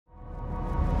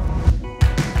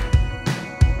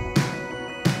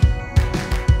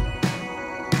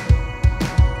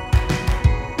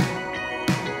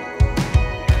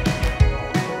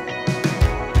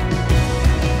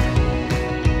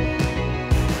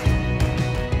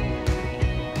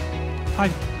Hi,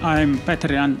 I'm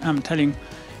Petri and I'm telling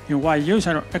you why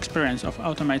user experience of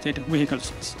automated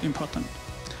vehicles is important.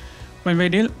 When we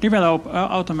develop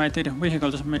automated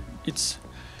vehicles,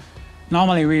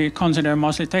 normally we consider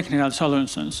mostly technical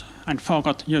solutions and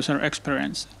forgot user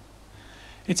experience.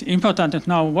 It's important to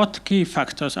know what key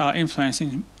factors are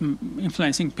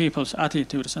influencing people's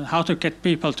attitudes and how to get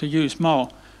people to use more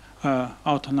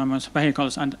autonomous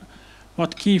vehicles, and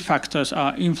what key factors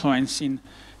are influencing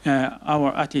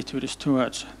our attitudes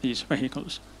towards these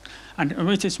vehicles. And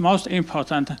which is most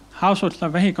important, how should the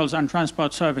vehicles and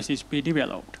transport services be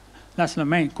developed? That's the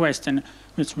main question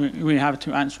which we have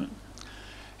to answer.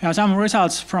 Some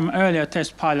results from earlier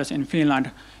test pilots in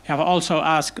Finland have also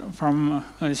asked from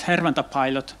this Hervanta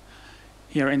pilot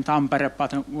here in Tampere,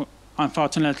 but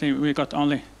unfortunately we got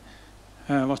only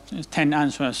 10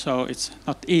 answers, so it's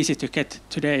not easy to get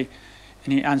today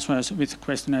any answers with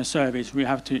questionnaire surveys. We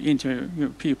have to interview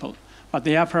people. But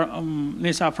these are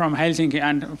from Helsinki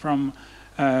and from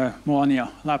Muonio,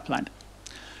 Lapland.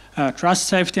 Trust,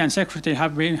 safety and security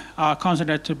are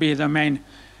considered to be the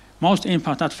most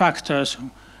important factors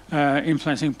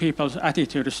influencing people's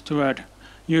attitudes toward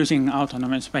using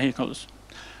autonomous vehicles.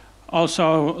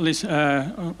 Also, this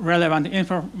relevant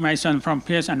information from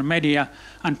peers and media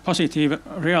and positive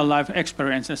real-life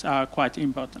experiences are quite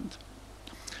important.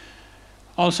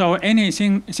 Also, any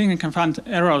significant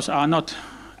errors are not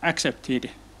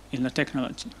accepted in the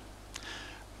technology.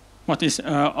 What is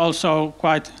also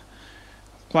quite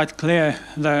clear,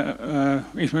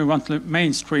 if we want to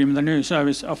mainstream the new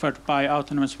service offered by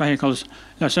autonomous vehicles,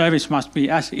 the service must be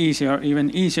as easy or even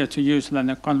easier to use than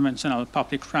the conventional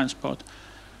public transport.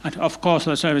 And of course,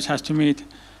 the service has to meet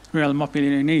real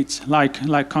mobility needs like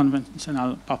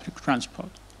conventional public transport.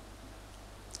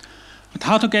 But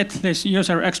how to get this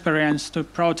user experience to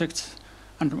projects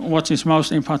and what is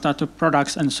most important to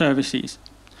products and services?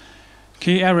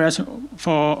 Key areas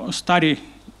for study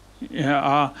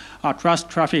are trust,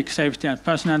 traffic, safety and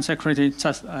personal security,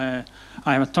 just I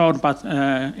have told, but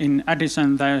in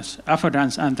addition there's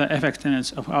affordance and the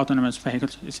effectiveness of autonomous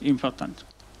vehicles is important.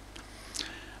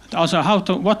 And also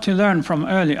what to learn from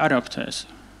early adopters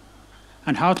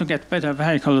and how to get better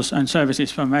vehicles and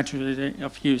services for majority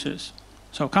of users.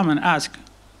 So come and ask.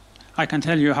 I can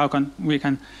tell you how we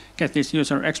can get this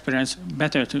user experience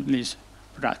better to these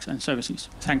products and services.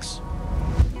 Thanks.